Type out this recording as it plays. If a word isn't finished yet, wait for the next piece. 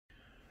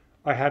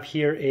I have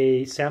here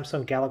a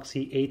Samsung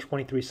Galaxy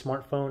A23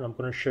 smartphone. I'm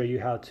going to show you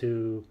how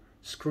to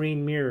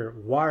screen mirror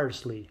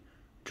wirelessly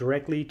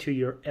directly to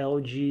your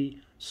LG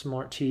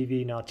smart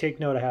TV. Now take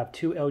note, I have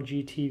two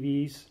LG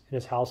TVs in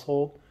this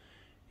household,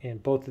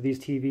 and both of these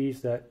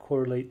TVs that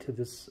correlate to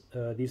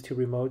these two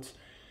remotes,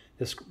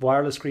 this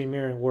wireless screen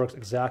mirroring works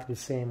exactly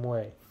the same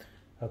way.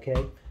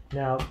 Okay,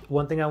 now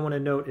one thing I want to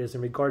note is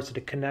in regards to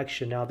the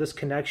connection. Now this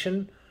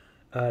connection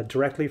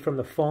directly from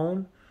the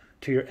phone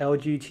to your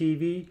LG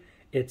TV,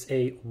 it's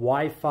a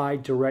Wi-Fi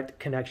direct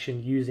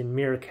connection using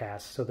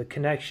Miracast. So the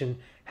connection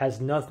has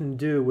nothing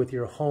to do with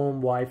your home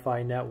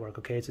Wi-Fi network,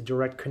 okay? It's a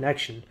direct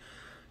connection.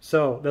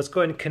 So let's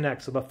go ahead and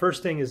connect. So the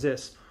first thing is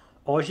this.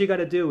 All you got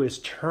to do is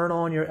turn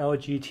on your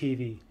LG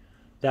TV.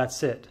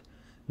 That's it.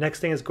 Next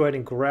thing is go ahead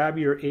and grab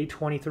your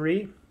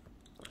A23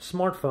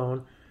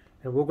 smartphone,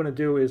 and what we're going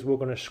to do is we're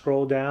going to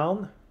scroll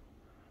down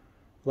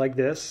like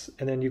this,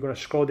 and then you're going to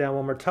scroll down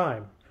one more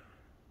time.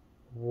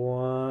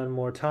 One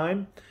more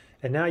time.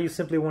 And now you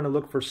simply want to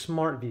look for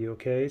Smart View,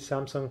 okay?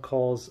 Samsung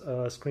calls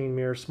screen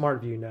mirror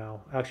Smart View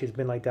now. Actually, it's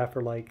been like that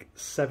for like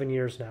 7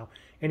 years now.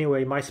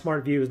 Anyway, my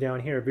Smart View is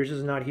down here. If yours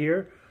is not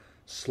here,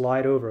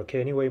 slide over,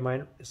 okay? Anyway,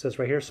 mine, it says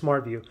right here,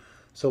 Smart View.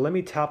 So let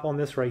me tap on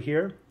this right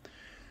here.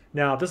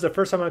 Now, this is the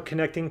first time I'm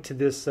connecting to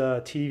this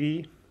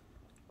TV.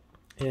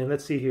 And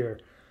let's see here.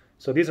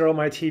 So these are all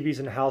my TVs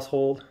in the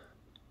household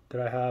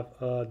that I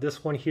have.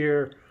 This one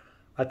here,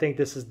 I think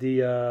this is the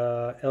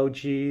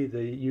LG,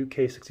 the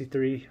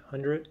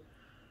UK6300.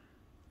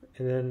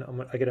 And then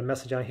I get a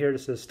message on here that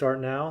says start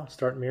now,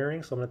 start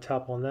mirroring. So I'm going to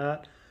tap on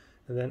that.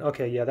 And then,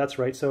 okay, yeah, that's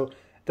right. So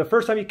the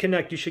first time you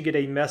connect, you should get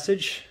a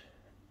message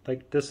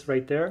like this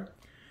right there.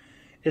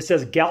 It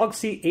says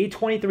Galaxy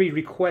A23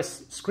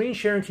 requests screen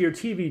sharing to your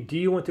TV. Do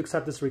you want to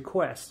accept this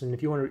request? And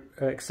if you want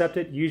to accept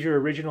it, use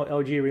your original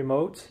LG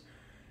remote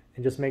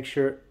and just make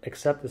sure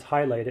accept is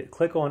highlighted.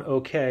 Click on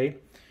OK.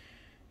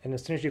 And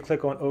as soon as you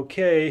click on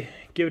OK,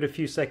 give it a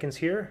few seconds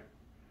here.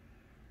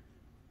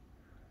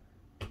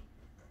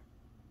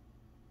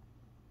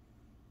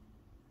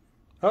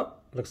 Oh,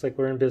 looks like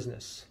we're in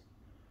business.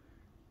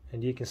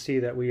 And you can see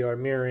that we are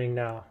mirroring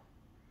now.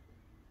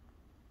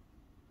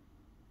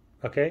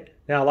 Okay,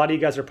 now a lot of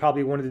you guys are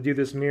probably wanting to do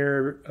this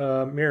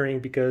mirroring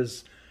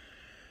because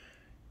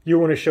you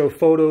want to show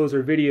photos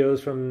or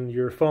videos from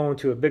your phone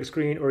to a big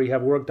screen, or you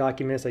have work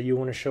documents that you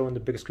want to show on the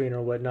big screen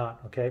or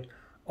whatnot, okay?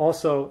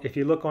 Also, if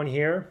you look on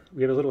here,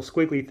 we have a little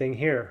squiggly thing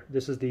here.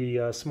 This is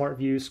the Smart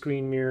View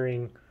screen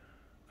mirroring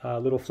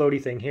little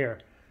floaty thing here.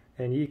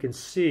 And you can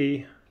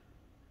see,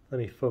 let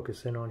me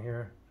focus in on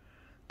here,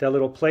 that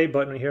little play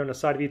button here on the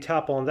side. If you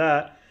tap on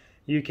that,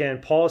 you can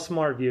pause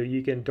Smart View,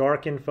 you can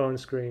darken phone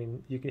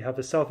screen, you can have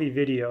a selfie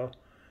video,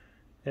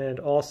 and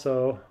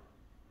also,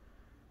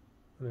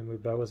 let me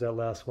move back, what was that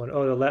last one?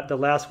 Oh, the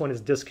last one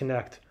is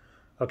disconnect.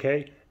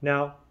 Okay,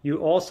 now you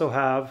also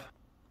have,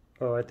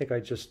 oh, I think I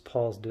just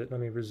paused it. Let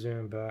me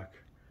resume back.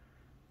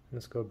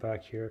 Let's go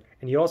back here.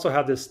 And you also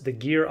have the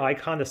gear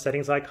icon, the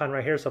settings icon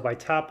right here. So if I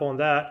tap on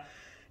that,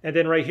 and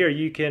then right here,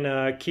 you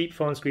can keep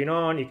phone screen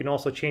on. You can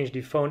also change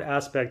the phone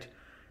aspect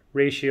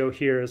ratio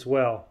here as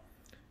well.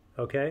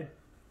 Okay.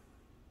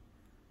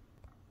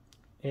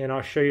 And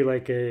I'll show you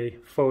like a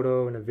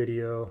photo and a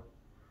video.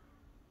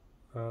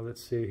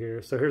 Let's see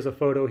here. So here's a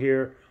photo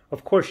here.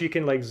 Of course, you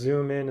can like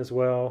zoom in as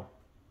well.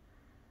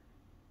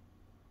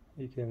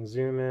 You can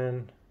zoom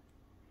in,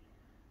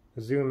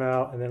 zoom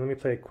out, and then let me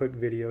play a quick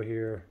video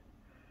here.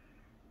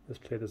 Let's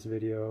play this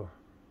video.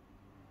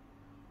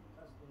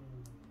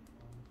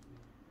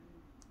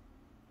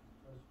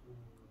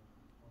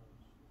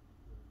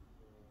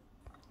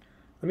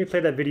 Let me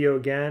play that video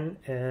again,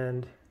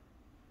 and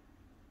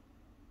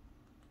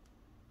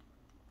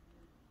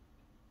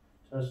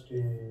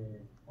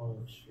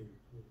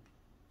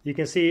you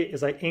can see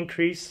as I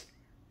increase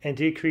and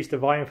decrease the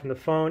volume from the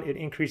phone, it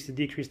increased and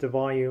decreased the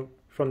volume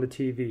from the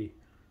TV.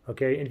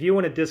 Okay, and if you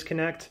want to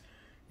disconnect,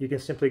 you can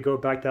simply go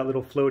back to that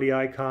little floaty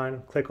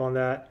icon, click on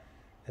that,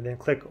 and then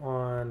click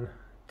on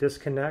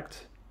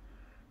disconnect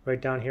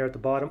right down here at the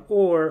bottom.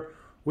 Or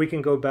we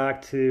can go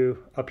back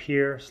to up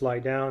here,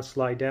 slide down,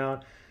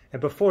 and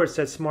before it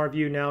said Smart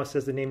View, now it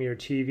says the name of your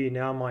TV.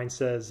 Now mine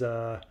says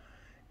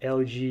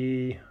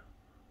LG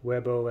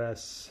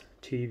WebOS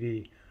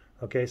TV.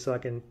 Okay, so I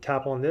can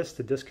tap on this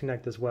to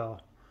disconnect as well.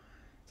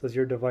 It says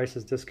your device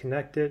is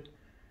disconnected,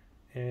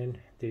 and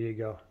there you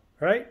go.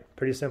 All right,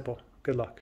 pretty simple. Good luck.